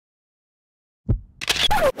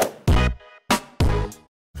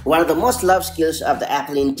One of the most loved skills of the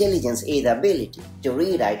Apple Intelligence is the ability to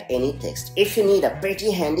rewrite any text. If you need a pretty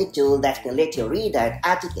handy tool that can let you rewrite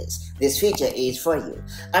articles, this feature is for you.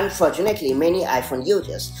 Unfortunately, many iPhone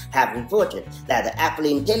users have reported that the Apple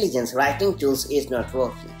Intelligence writing tools is not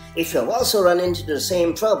working. If you have also run into the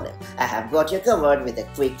same problem, I have got you covered with a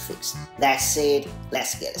quick fix. That said,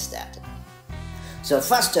 let's get started. So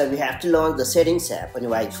first up, you have to launch the Settings app on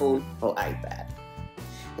your iPhone or iPad.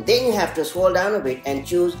 Then you have to scroll down a bit and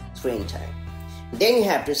choose Screen Time. Then you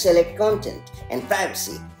have to select Content and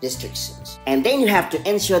Privacy Restrictions. And then you have to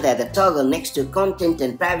ensure that the toggle next to Content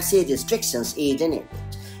and Privacy Restrictions is enabled.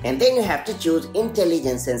 And then you have to choose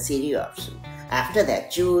Intelligence and Siri option. After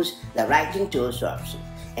that, choose the Writing Tools option.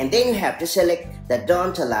 And then you have to select the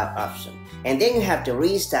Don't Allow option. And then you have to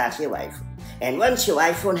restart your iPhone. And once your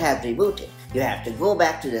iPhone has rebooted, you have to go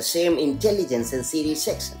back to the same Intelligence and Siri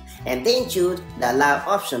section and then choose the Allow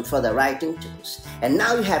option for the writing tools. And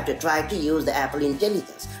now you have to try to use the Apple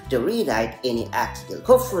Intelligence to rewrite any article.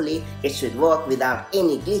 Hopefully, it should work without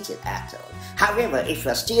any glitches at all. However, if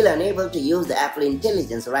you are still unable to use the Apple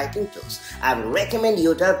Intelligence writing tools, I will recommend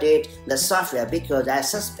you to update the software because I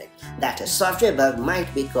suspect that a software bug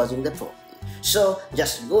might be causing the problem. So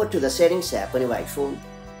just go to the Settings app on your iPhone.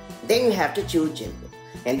 Then you have to choose General.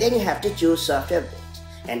 And then you have to choose Software Update.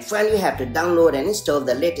 And finally, you have to download and install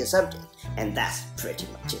the latest update. And that's pretty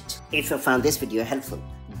much it. If you found this video helpful,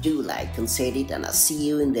 do like and share it, and I'll see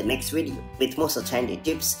you in the next video with more such handy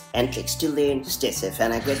tips and tricks. Till then, stay safe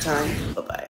and have a great time. Bye-bye.